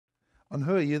On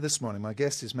Who Are You this morning, my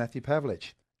guest is Matthew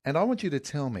Pavlich. And I want you to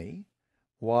tell me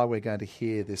why we're going to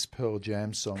hear this Pearl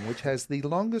Jam song, which has the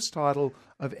longest title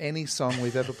of any song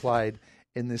we've ever played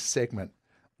in this segment.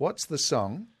 What's the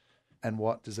song and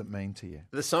what does it mean to you?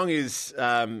 The song is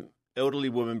Elderly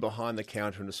Woman Behind the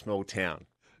Counter in a Small Town.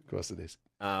 Of course it is.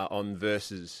 On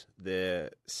Versus, their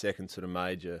second sort of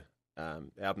major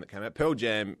album that came out. Pearl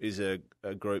Jam is a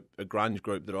grunge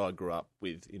group that I grew up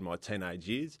with in my teenage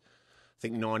years. I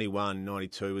think 91,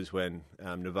 92 was when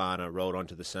Nirvana rolled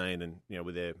onto the scene and,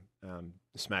 with their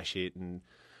smash hit and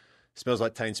Smells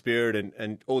Like Teen Spirit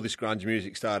and all this grunge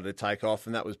music started to take off,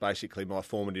 and that was basically my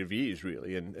formative years,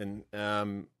 really. And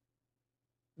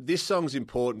this song's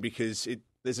important because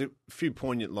there's a few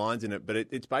poignant lines in it, but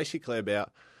it's basically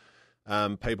about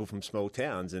people from small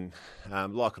towns, and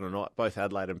like it or not, both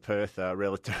Adelaide and Perth are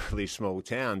relatively small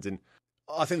towns, and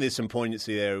I think there's some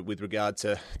poignancy there with regard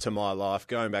to my life,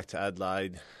 going back to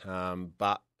Adelaide,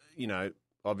 but,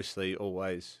 obviously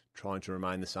always trying to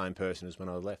remain the same person as when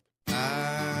I left.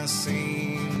 I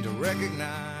seem to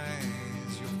recognize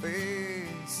your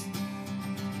face,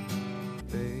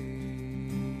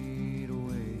 fade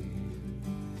away,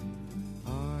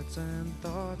 hearts and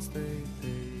thoughts they fade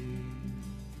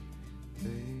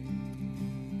away,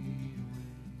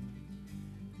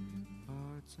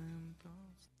 hearts and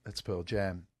thoughts. That's Pearl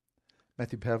Jam.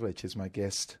 Matthew Pavlich is my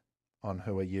guest on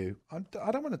Who Are You. I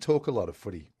don't want to talk a lot of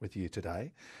footy with you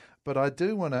today, but I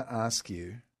do want to ask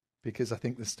you, because I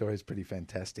think the story is pretty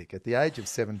fantastic. At the age of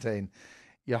 17,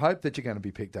 you hope that you're going to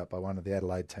be picked up by one of the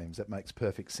Adelaide teams. That makes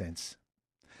perfect sense.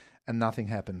 And nothing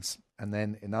happens. And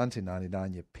then in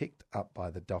 1999, you're picked up by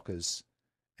the Dockers,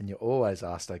 and you're always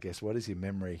asked, I guess, what is your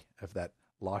memory of that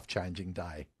life-changing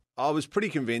day? I was pretty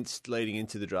convinced leading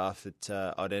into the draft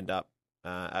that I'd end up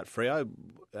at Freo.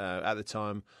 At the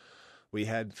time, we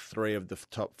had 3 of the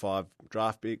top 5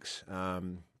 draft picks,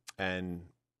 and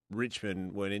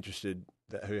Richmond weren't interested,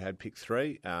 who had pick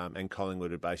 3, and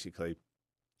Collingwood had basically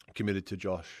committed to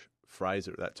Josh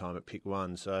Fraser at that time at pick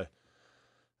 1. So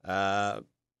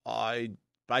I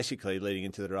basically, leading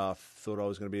into the draft, thought I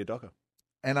was going to be a Docker.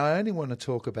 And I only want to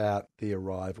talk about the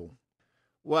arrival.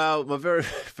 Well, my very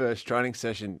first training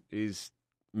session is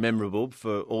memorable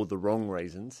for all the wrong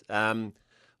reasons.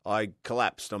 I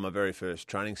collapsed on my very first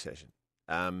training session.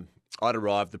 I'd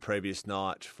arrived the previous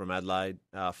night from Adelaide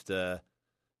after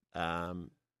a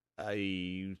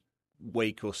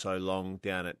week or so long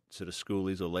down at sort of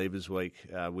schoolies or leavers week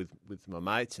with my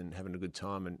mates and having a good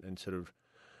time and sort of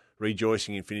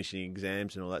rejoicing in finishing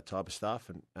exams and all that type of stuff.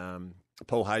 And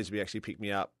Paul Haysby actually picked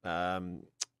me up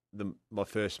my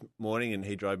first morning, and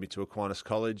he drove me to Aquinas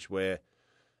College where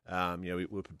we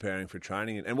were preparing for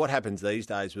training. And what happens these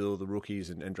days with all the rookies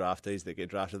and draftees that get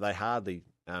drafted, they hardly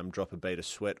drop a bead of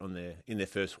sweat in their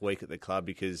first week at the club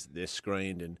because they're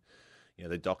screened and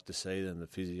the doctors see them, the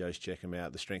physios check them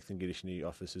out, the strength and conditioning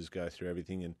officers go through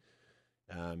everything, and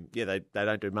they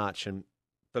don't do much.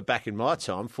 But back in my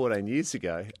time, 14 years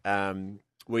ago,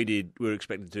 we were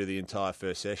expected to do the entire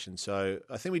first session. So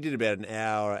I think we did about an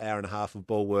hour and a half of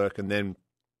ball work, and then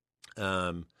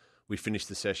we finished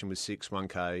the session with 6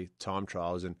 1K time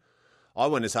trials. And I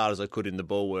went as hard as I could in the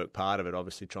ball work part of it,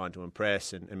 obviously trying to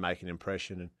impress and make an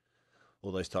impression and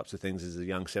all those types of things as a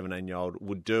young 17-year-old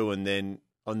would do. And then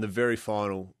on the very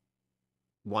final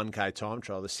 1K time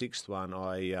trial, the 6th one,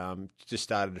 I just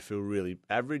started to feel really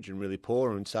average and really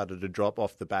poor and started to drop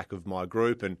off the back of my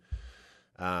group and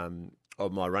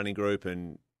of my running group.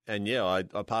 And I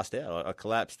passed out. I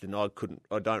collapsed and I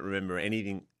don't remember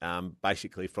anything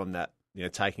basically from that,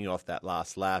 taking off that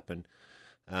last lap. And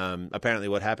apparently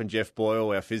what happened, Jeff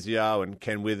Boyle, our physio, and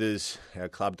Ken Withers, our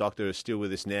club doctor, are still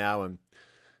with us now. And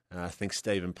I think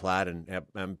Stephen Platt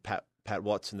and Pat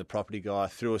Watson, the property guy,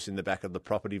 threw us in the back of the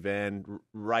property van,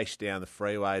 raced down the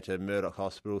freeway to Murdoch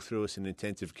Hospital, threw us in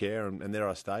intensive care, and there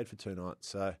I stayed for 2 nights.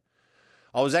 So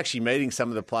I was actually meeting some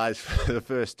of the players for the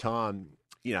first time,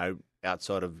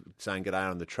 outside of saying good day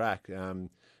on the track,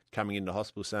 coming into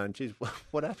hospital saying, geez,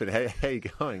 what happened? How are you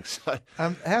going? So,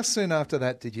 how soon after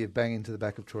that did you bang into the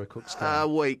back of Troy Cook's car? A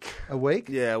week. A week?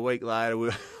 Yeah, a week later.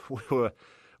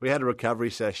 We had a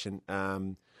recovery session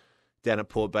down at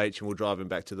Port Beach, and we're driving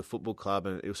back to the football club,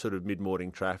 and it was sort of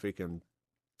mid-morning traffic, and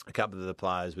a couple of the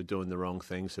players were doing the wrong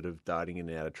thing, sort of darting in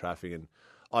and out of traffic, and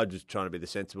I was just trying to be the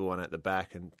sensible one at the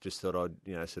back and just thought I'd,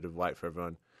 sort of wait for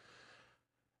everyone.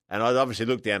 And I'd obviously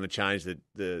looked down to change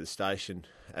the station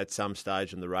at some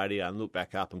stage on the radio and looked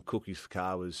back up, and Cookie's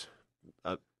car was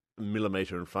a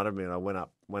millimetre in front of me, and I went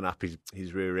up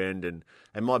his rear end, and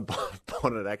my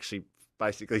bonnet actually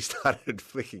basically started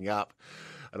flicking up.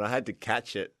 and I had to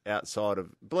catch it outside of.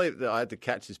 Believe that I had to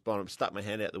catch this bonnet, stuck my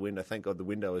hand out the window. Thank God the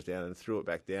window was down, and threw it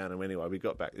back down. And anyway, we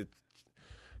got back.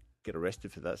 Get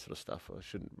arrested for that sort of stuff. I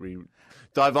shouldn't be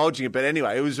divulging it, but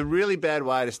anyway, it was a really bad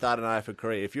way to start an AFL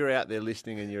career. If you're out there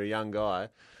listening and you're a young guy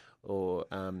or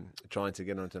trying to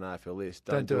get onto an AFL list,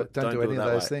 don't do it. Don't do any of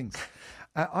those way. things.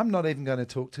 I'm not even going to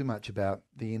talk too much about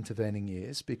the intervening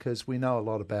years because we know a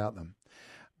lot about them.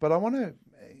 But I want to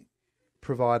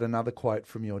provide another quote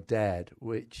from your dad,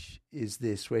 which is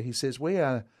this, where he says, "We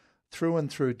are through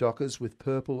and through Dockers with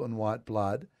purple and white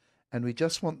blood, and we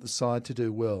just want the side to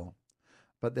do well.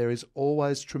 But there is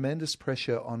always tremendous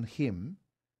pressure on him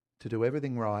to do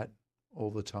everything right all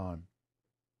the time."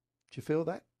 Do you feel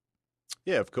that?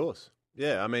 Yeah, of course.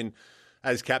 Yeah, I mean,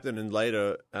 as captain and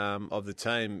leader of the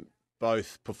team,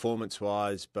 both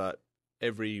performance-wise, but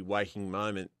every waking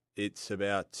moment, it's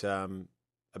about doing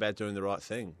the right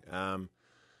thing.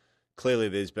 Clearly,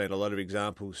 there's been a lot of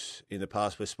examples in the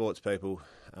past where sports people,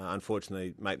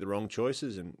 unfortunately, make the wrong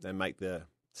choices and make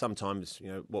sometimes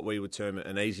what we would term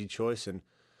an easy choice and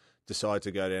decide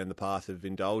to go down the path of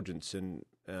indulgence. And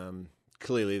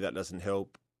clearly, that doesn't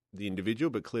help the individual,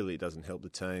 but clearly, it doesn't help the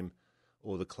team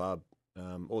or the club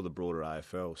or the broader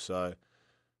AFL. So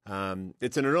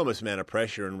it's an enormous amount of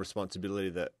pressure and responsibility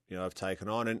that I've taken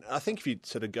on. And I think if you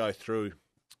sort of go through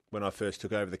when I first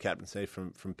took over the captaincy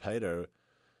from Peter,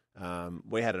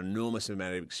 we had an enormous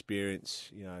amount of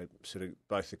experience, sort of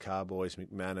both the Carboys,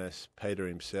 McManus, Peter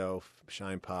himself,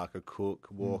 Shane Parker, Cook,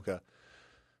 Walker.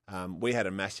 We had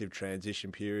a massive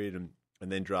transition period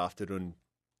and then drafted on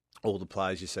all the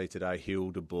players you see today,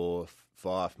 Hill, De Boer,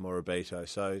 Fife, Morabito.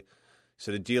 So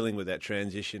sort of dealing with that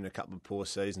transition, a couple of poor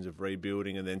seasons of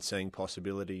rebuilding and then seeing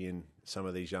possibility in some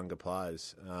of these younger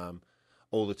players.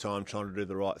 All the time trying to do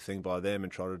the right thing by them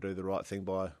and try to do the right thing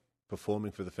by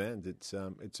performing for the fans. It's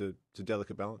a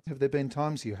delicate balance. Have there been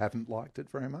times you haven't liked it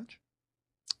very much?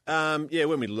 Yeah,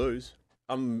 when we lose.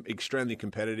 I'm extremely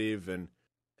competitive and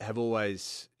have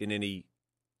always, in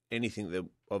anything that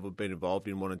I've been involved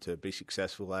in, wanted to be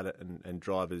successful at it and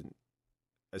drive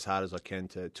as hard as I can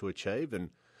to achieve. And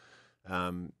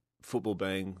football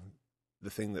being the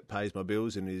thing that pays my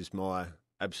bills and is my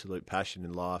absolute passion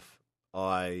in life,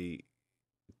 I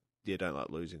don't like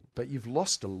losing. But you've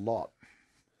lost a lot.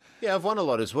 Yeah, I've won a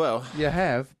lot as well. You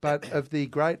have, but of the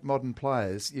great modern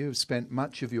players, you've spent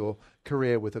much of your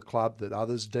career with a club that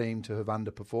others deem to have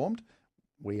underperformed.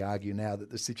 We argue now that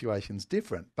the situation's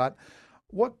different. But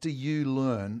what do you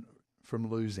learn from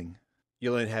losing?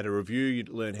 You learn how to review, you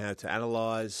learn how to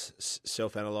analyse,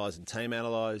 self-analyse and team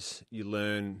analyse. You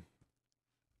learn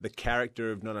the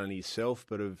character of not only yourself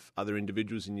but of other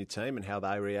individuals in your team and how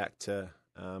they react to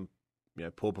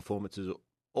poor performances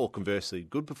or conversely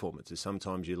good performances.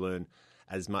 Sometimes you learn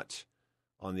as much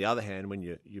on the other hand when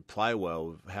you play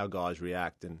well, how guys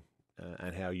react and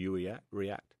how you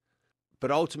react.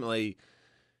 But ultimately,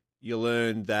 you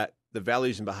learn that the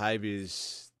values and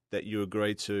behaviours that you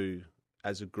agree to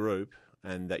as a group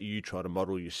and that you try to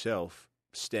model yourself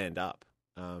stand up.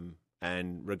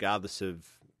 And regardless of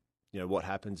what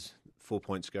happens, 4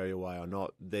 points go your way or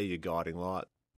not, they're your guiding light.